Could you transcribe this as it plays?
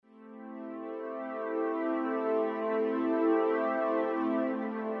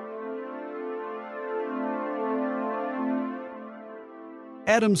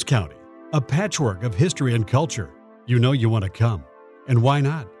Adams County, a patchwork of history and culture. You know you want to come. And why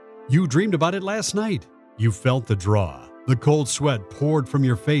not? You dreamed about it last night. You felt the draw. The cold sweat poured from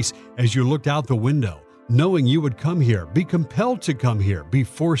your face as you looked out the window, knowing you would come here, be compelled to come here, be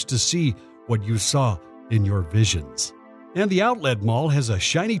forced to see what you saw in your visions. And the outlet mall has a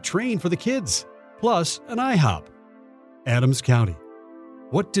shiny train for the kids, plus an IHOP. Adams County.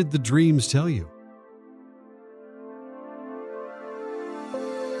 What did the dreams tell you?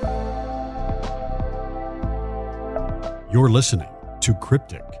 You're listening to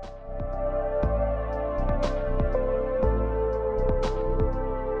Cryptic.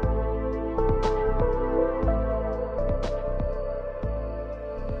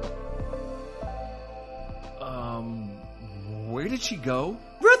 Where did she go?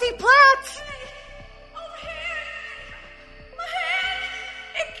 Ruthie Platts! Over here! My hand!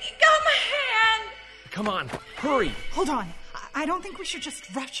 It got my hand! Come on, hurry! Hold on. I don't think we should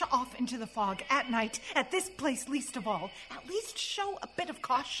just rush off into the fog at night, at this place least of all. At least show a bit of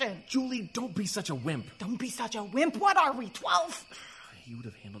caution. Julie, don't be such a wimp. Don't be such a wimp. What are we, 12? You would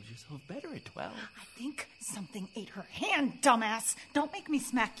have handled yourself better at 12. I think something ate her hand, dumbass. Don't make me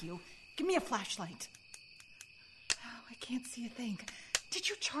smack you. Give me a flashlight. Oh, I can't see a thing. Did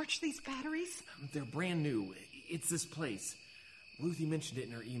you charge these batteries? They're brand new. It's this place. Ruthie mentioned it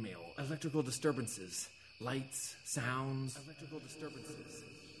in her email. Electrical disturbances. Lights, sounds. Electrical disturbances.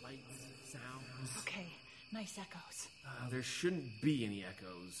 Lights, sounds. Okay, nice echoes. There shouldn't be any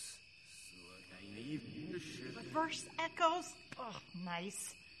echoes. So, you should. Reverse echoes? Oh,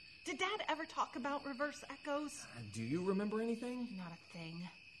 nice. Did Dad ever talk about reverse echoes? Do you remember anything? Not a thing.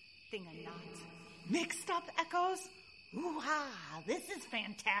 Thing or not. Mixed up echoes? Ooh-ha, this is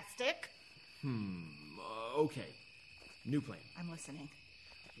fantastic. Okay. New plan. I'm listening.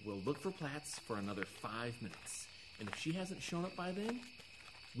 We'll look for Platts for another 5 minutes. And if she hasn't shown up by then,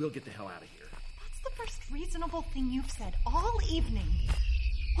 we'll get the hell out of here. That's the first reasonable thing you've said all evening.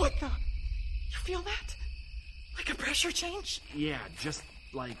 What the? You feel that? Like a pressure change? Yeah, just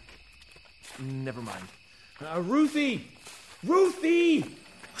like... Never mind. Ruthie! Ruthie!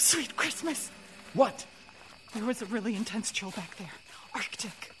 Oh, sweet Christmas. What? There was a really intense chill back there.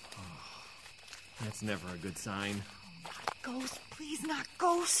 Arctic. That's never a good sign. Ghosts, please not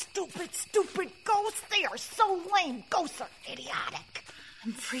ghosts. Stupid ghosts. They are so lame. Ghosts are idiotic.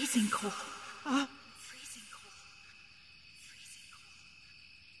 I'm freezing cold. Freezing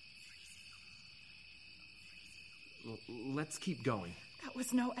cold. Let's keep going. That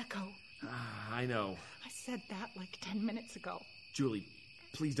was no echo. I know. I said that like 10 minutes ago. Julie,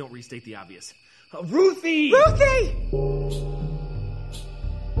 please don't restate the obvious. Ruthie! Ruthie!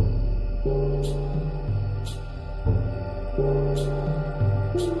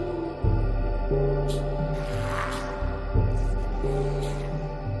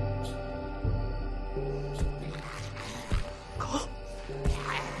 Cole,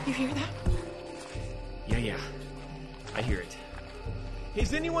 you hear that? Yeah. I hear it.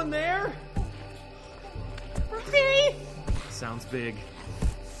 Is anyone there? Ruthie! Sounds big.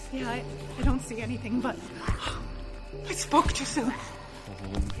 Yeah, I don't see anything, but I spoke too soon.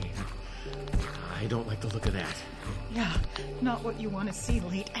 Oh, man. I don't like the look of that. Yeah, not what you want to see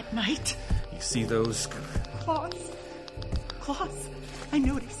late at night. You see those? Claws. Claws. I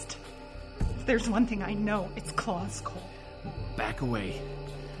noticed. If there's one thing I know, it's claws, Cole. Back away.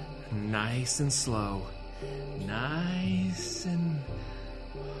 Nice and slow. Nice and...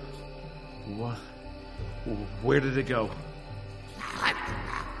 What? Where did it go?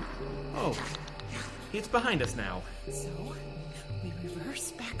 Oh, it's behind us now. So, we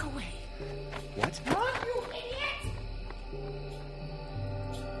reverse back away. What? Run, you idiot!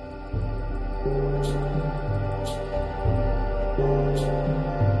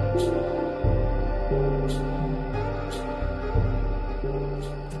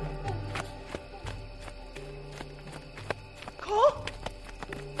 Cole?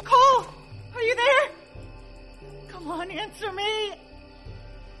 Cole! Are you there? Come on, answer me!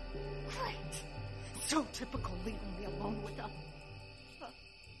 Great. So typical leaving me alone with a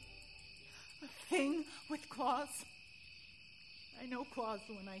thing with claws. I know claws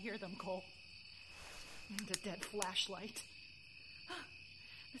when I hear them, Cole. And a dead flashlight.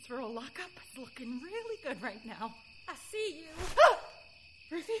 This rural lockup is looking really good right now. I see you.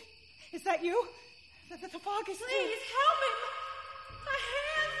 Ruthie, is that you? The fog is... Please help me. My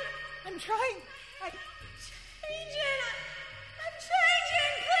hands I'm trying. are changing. I'm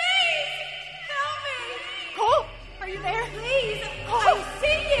changing. Please help me. Cole, are you there? Please. Cole. I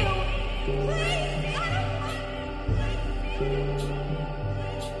see you. Please.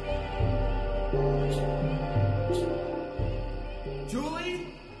 Julie?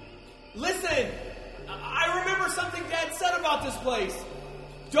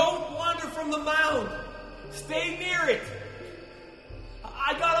 Don't wander from the mound. Stay near it.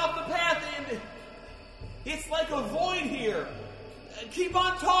 I got off the path and it's like a void here. Keep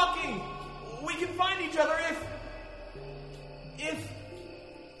on talking. We can find each other if...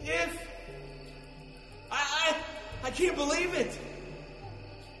 I can't believe it.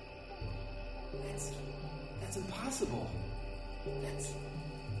 That's impossible. That's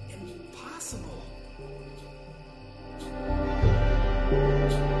impossible.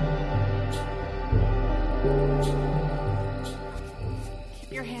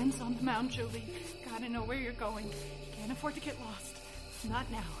 Keep your hands on the mound, Julie. Gotta know where you're going. Can't afford to get lost. Not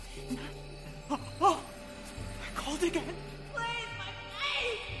now. Oh, I called again. Please, my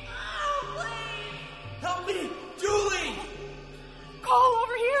face! Oh, please! Help me, Julie! Call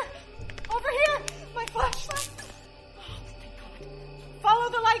over here! Over here! My flashlight! Oh, thank God. Follow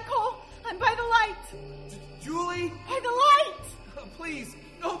the light, Cole! I'm by the light! Julie? By the light! Please,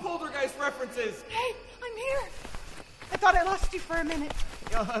 no poltergeist references. Hey, I'm here! I thought I lost you for a minute.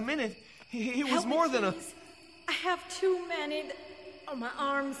 A minute? It was Help more me, than a... please. I have too many. Oh, my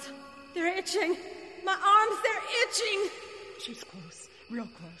arms. They're itching. My arms, they're itching. She's close. Real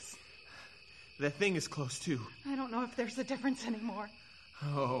close. That thing is close, too. I don't know if there's a difference anymore.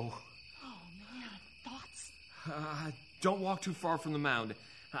 Oh. Oh, man. Thoughts? Don't walk too far from the mound.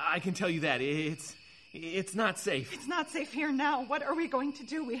 I can tell you that. It's not safe. It's not safe here now. What are we going to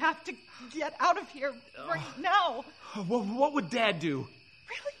do? We have to get out of here right now. What would Dad do?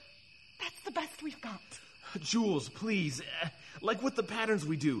 Really? That's the best we've got. Jules, please. Like with the patterns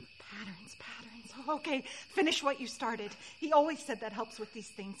we do. Patterns. Oh, okay, finish what you started. He always said that helps with these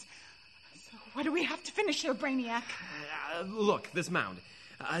things. So what do we have to finish here, Brainiac? Look, this mound.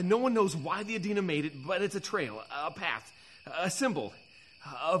 No one knows why the Adena made it, but it's a trail, a path, a symbol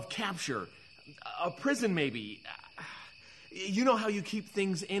of capture, a prison maybe. You know how you keep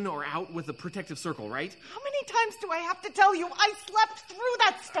things in or out with a protective circle, right? How many times do I have to tell you? I slept through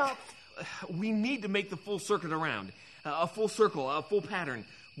that stuff. We need to make the full circuit around. A full circle, a full pattern.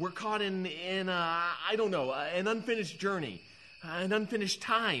 We're caught in I don't know, an unfinished journey. An unfinished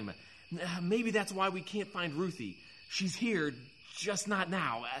time. Maybe that's why we can't find Ruthie. She's here, just not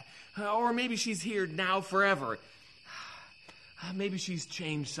now. Or maybe she's here now forever. Maybe she's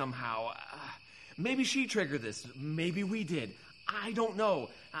changed somehow. Maybe she triggered this. Maybe we did. I don't know.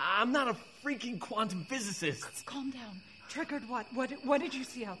 I'm not a freaking quantum physicist. Calm down. Triggered what? What did you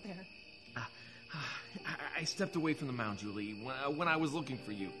see out there? I stepped away from the mound, Julie, when I was looking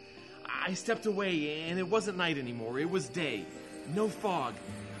for you. I stepped away, and it wasn't night anymore. It was day. No fog.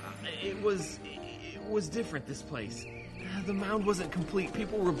 It was different, this place. The mound wasn't complete.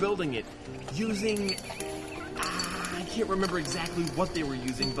 People were building it using... I can't remember exactly what they were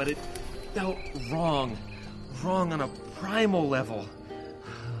using, but it felt wrong. Wrong on a primal level.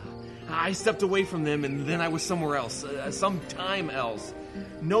 I stepped away from them, and then I was somewhere else. Some time else.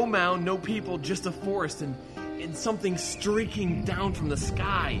 No mound, no people, just a forest and something streaking down from the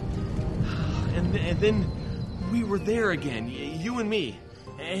sky. And then we were there again, you and me,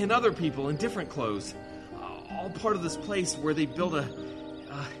 and other people in different clothes. All part of this place where they built a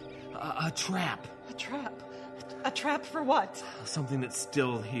trap. A trap? A trap for what? Something that's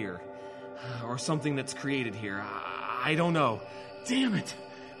still here. Or something that's created here. I don't know. Damn it.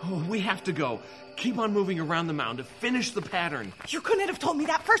 Oh, we have to go. Keep on moving around the mound to finish the pattern. You couldn't have told me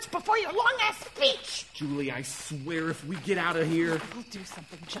that first before your long-ass speech. Julie, I swear if we get out of here... We'll do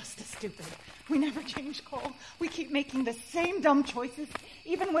something just as stupid. We never change, Cole. We keep making the same dumb choices,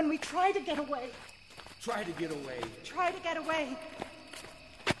 even when we try to get away. Try to get away. Try to get away.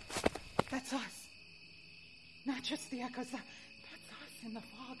 That's us. Not just the echoes. That's us in the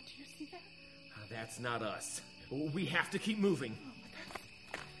fog. Do you see that? That's not us. We have to keep moving.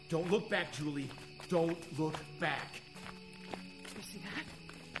 Don't look back, Julie. Don't look back. You see that?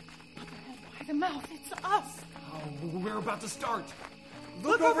 Up ahead by the mouth. It's us. Oh, we're about to start.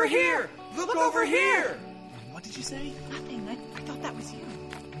 Look over here! Look over here! What did you say? Nothing. I thought that was you.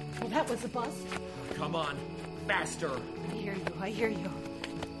 Well, that was a bust. Come on. Faster. I hear you.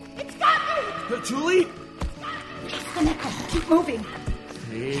 It's got me! Julie? Just an echo. Keep moving.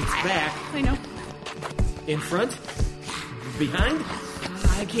 It's back. I know. In front? Behind?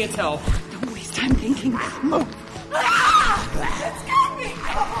 I can't tell. Don't waste time thinking. Move. Ah! It's got me!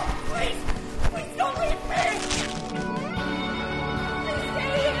 Oh, please! Please don't leave me! Please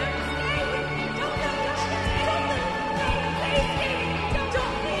stay here! Stay with me! Don't let me change! Don't let me please stay! Don't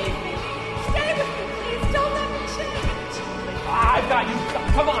leave me! Stay with me, please! Don't let me change! I've got you.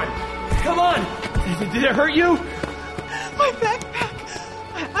 Come on. Come on. Did it hurt you? My backpack.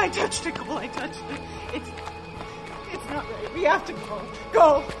 I touched it, Cole. I touched it. It's not ready. We have to go.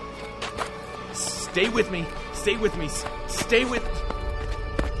 Go. Stay with me. Stay with me. Stay with...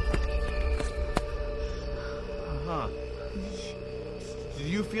 Uh-huh. Do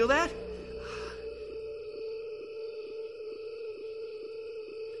you feel that?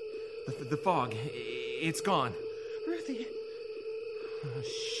 The fog, it's gone. Ruthie.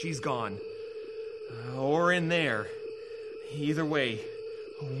 She's gone. Or in there. Either way,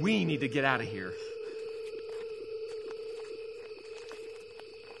 we need to get out of here.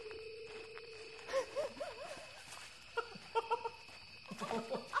 Oh,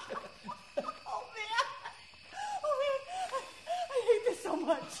 man. I hate this so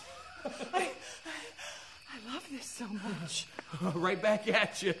much. I love this so much. Right back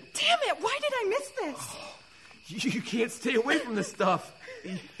at you. Damn it, why did I miss this? You can't stay away from this stuff.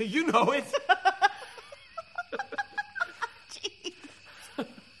 You know it.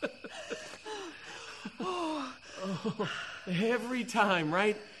 Every time,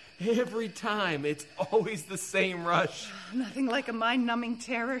 right? Every time. It's always the same rush. Nothing like a mind-numbing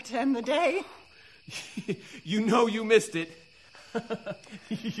terror to end the day. You know you missed it.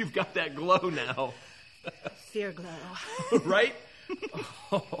 You've got that glow now. Fear glow. Right?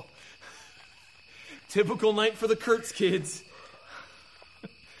 Oh. Typical night for the Kurtz kids.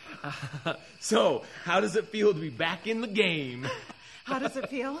 So, how does it feel to be back in the game? How does it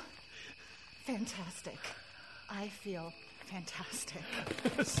feel? Fantastic. I feel fantastic.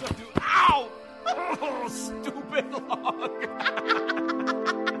 So do... Ow! Oh, stupid log!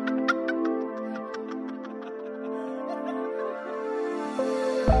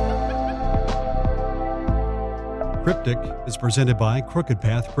 Cryptic is presented by Crooked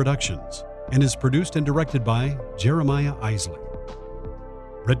Path Productions and is produced and directed by Jeremiah Isley.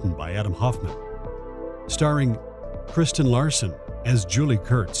 Written by Adam Hoffman. Starring Kristen Larson as Julie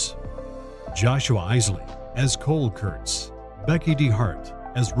Kurtz, Joshua Isley as Cole Kurtz, Becky DeHart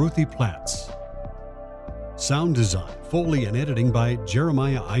as Ruthie Platts. Sound design, Foley, and editing by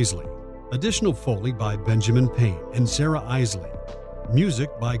Jeremiah Isley. Additional Foley by Benjamin Payne and Sarah Isley. Music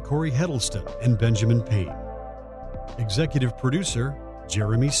by Corey Heddleston and Benjamin Payne. Executive producer,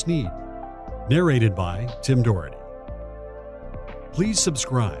 Jeremy Sneed. Narrated by Tim Doherty. Please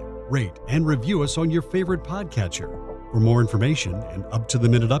subscribe, rate, and review us on your favorite podcatcher. For more information and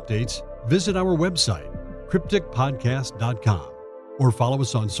up-to-the-minute updates, visit our website, crypticpodcast.com, or follow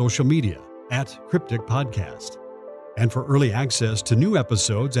us on social media at Cryptic Podcast. And for early access to new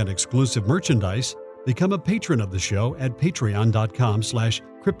episodes and exclusive merchandise, become a patron of the show at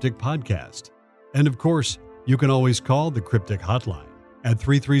patreon.com/crypticpodcast. And of course, you can always call the Cryptic Hotline at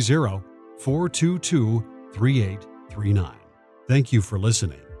 330-422-3839. Thank you for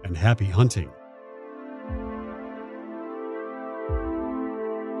listening and happy hunting.